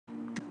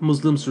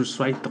Muslims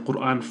recite the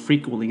Quran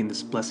frequently in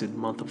this blessed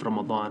month of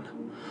Ramadan.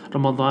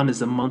 Ramadan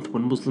is a month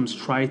when Muslims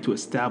try to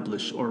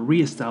establish or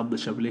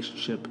re-establish a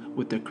relationship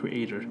with their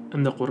Creator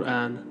and the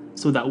Quran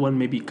so that one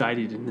may be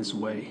guided in His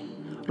way.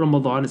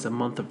 Ramadan is a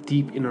month of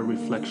deep inner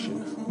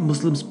reflection.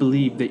 Muslims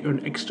believe they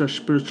earn extra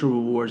spiritual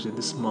rewards in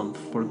this month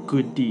for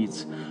good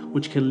deeds,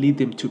 which can lead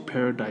them to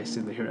paradise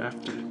in the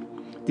hereafter,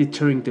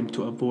 deterring them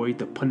to avoid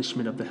the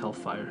punishment of the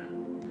hellfire.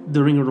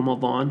 During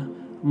Ramadan,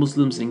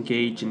 Muslims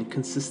engage in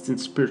consistent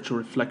spiritual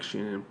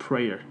reflection and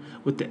prayer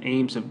with the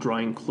aims of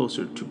drawing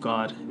closer to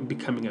God and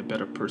becoming a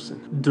better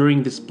person.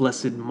 During this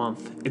blessed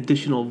month,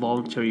 additional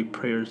voluntary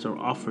prayers are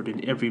offered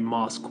in every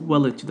mosque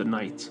well into the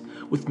night,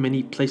 with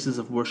many places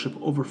of worship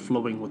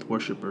overflowing with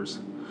worshippers.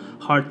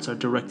 Hearts are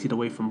directed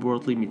away from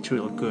worldly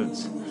material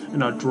goods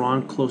and are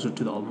drawn closer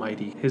to the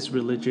Almighty, His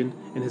religion,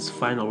 and His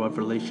final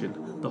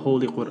revelation, the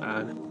Holy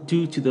Quran.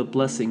 Due to the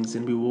blessings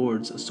and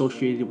rewards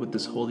associated with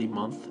this holy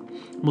month,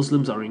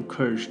 Muslims are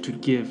encouraged to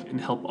give and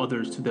help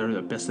others to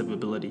their best of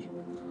ability.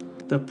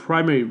 The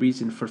primary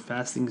reason for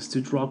fasting is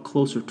to draw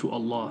closer to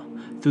Allah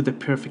through the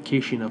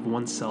purification of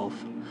oneself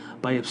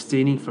by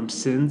abstaining from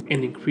sins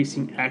and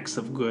increasing acts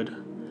of good.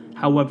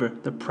 However,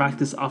 the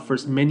practice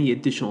offers many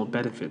additional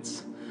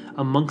benefits.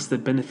 Amongst the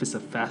benefits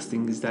of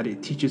fasting is that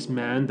it teaches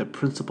man the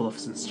principle of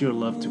sincere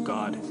love to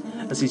God,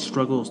 as he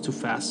struggles to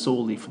fast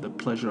solely for the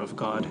pleasure of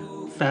God.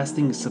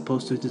 Fasting is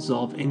supposed to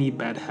dissolve any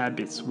bad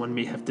habits one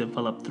may have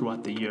developed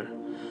throughout the year.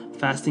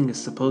 Fasting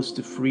is supposed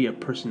to free a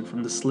person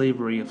from the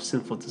slavery of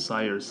sinful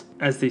desires,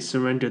 as they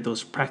surrender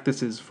those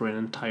practices for an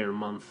entire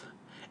month.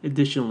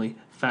 Additionally,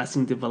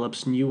 fasting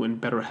develops new and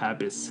better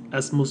habits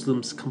as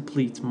Muslims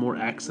complete more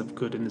acts of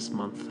good in this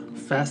month.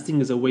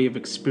 Fasting is a way of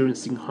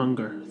experiencing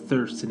hunger,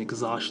 thirst, and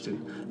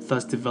exhaustion,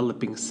 thus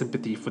developing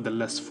sympathy for the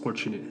less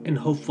fortunate and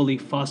hopefully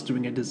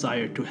fostering a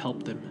desire to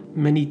help them.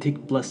 Many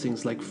take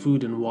blessings like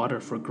food and water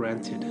for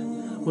granted.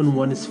 When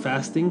one is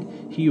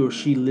fasting, he or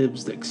she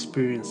lives the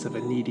experience of a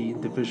needy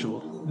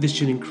individual. This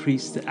should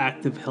increase the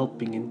act of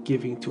helping and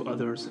giving to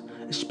others,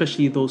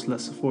 especially those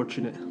less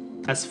fortunate,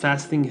 as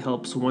fasting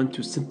helps one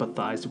to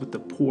sympathize with the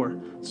poor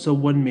so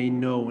one may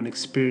know and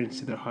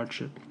experience their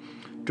hardship.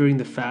 During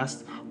the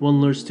fast, one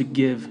learns to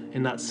give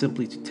and not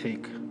simply to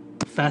take.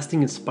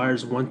 Fasting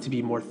inspires one to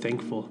be more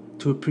thankful,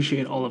 to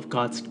appreciate all of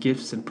God's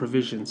gifts and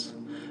provisions.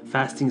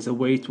 Fasting is a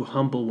way to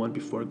humble one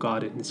before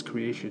God and His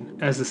creation,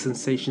 as the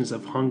sensations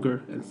of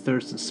hunger and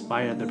thirst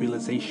inspire the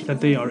realization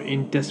that they are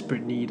in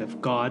desperate need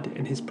of God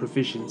and His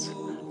provisions,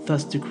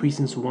 thus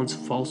decreasing one's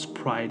false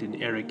pride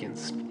and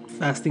arrogance.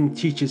 Fasting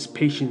teaches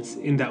patience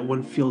in that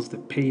one feels the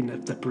pain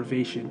of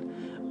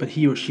deprivation, but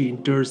he or she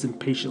endures them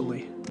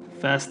patiently.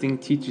 Fasting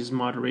teaches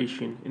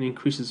moderation and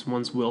increases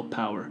one's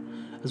willpower,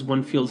 as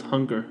one feels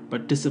hunger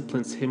but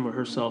disciplines him or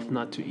herself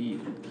not to eat,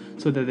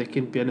 so that they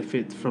can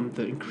benefit from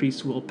the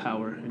increased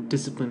willpower and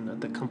discipline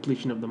at the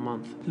completion of the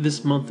month.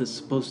 This month is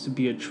supposed to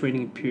be a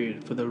training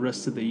period for the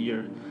rest of the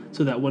year,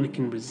 so that one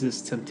can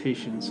resist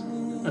temptations.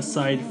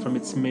 Aside from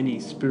its many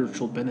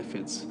spiritual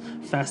benefits,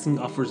 fasting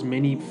offers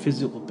many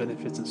physical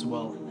benefits as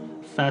well.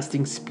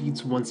 Fasting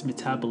speeds one's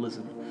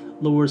metabolism,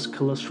 lowers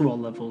cholesterol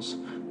levels,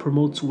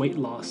 promotes weight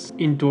loss,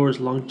 endures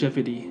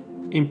longevity,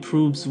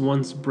 improves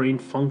one's brain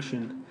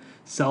function,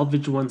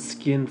 salvage one's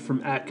skin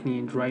from acne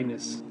and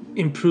dryness,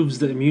 improves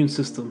the immune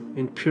system,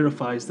 and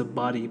purifies the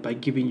body by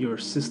giving your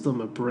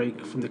system a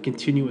break from the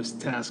continuous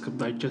task of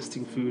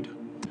digesting food.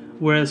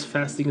 Whereas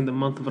fasting in the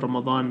month of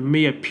Ramadan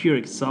may appear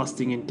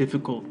exhausting and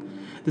difficult,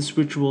 this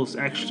ritual is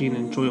actually an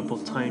enjoyable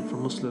time for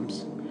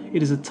Muslims.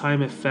 It is a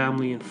time of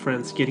family and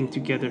friends getting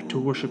together to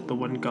worship the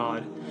one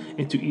God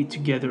and to eat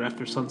together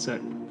after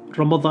sunset.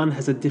 Ramadan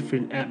has a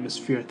different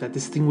atmosphere that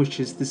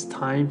distinguishes this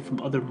time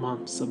from other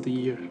months of the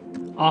year.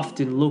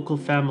 Often, local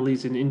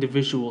families and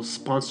individuals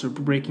sponsor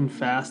breaking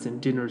fast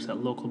and dinners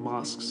at local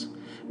mosques,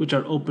 which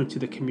are open to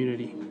the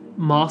community.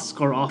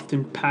 Mosques are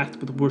often packed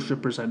with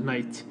worshippers at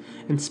night,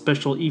 and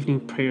special evening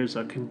prayers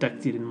are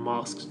conducted in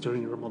mosques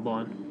during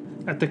Ramadan.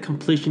 At the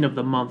completion of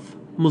the month,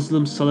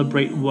 Muslims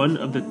celebrate one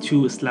of the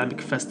two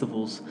Islamic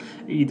festivals,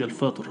 Eid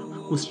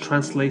al-Fitr, which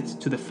translates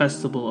to the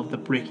festival of the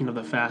breaking of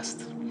the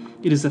fast.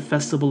 It is a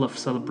festival of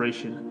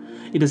celebration.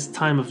 It is a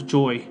time of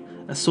joy,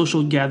 a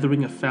social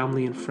gathering of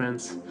family and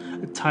friends,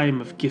 a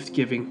time of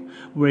gift-giving,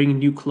 wearing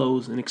new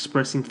clothes and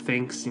expressing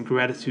thanks and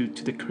gratitude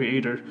to the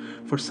Creator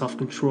for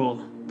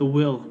self-control, the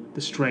will,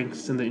 the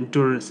strengths, and the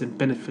endurance and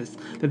benefits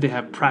that they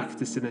have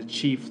practiced and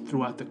achieved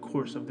throughout the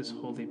course of this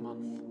holy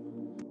month.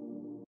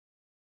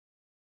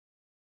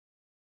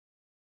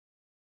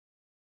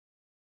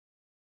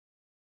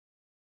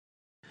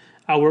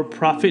 Our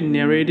Prophet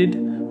narrated,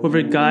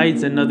 "Whoever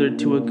guides another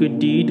to a good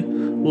deed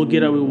will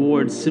get a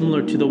reward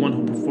similar to the one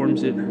who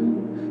performs it."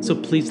 So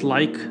please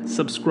like,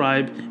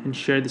 subscribe, and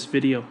share this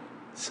video.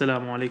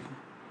 Assalamu alaikum.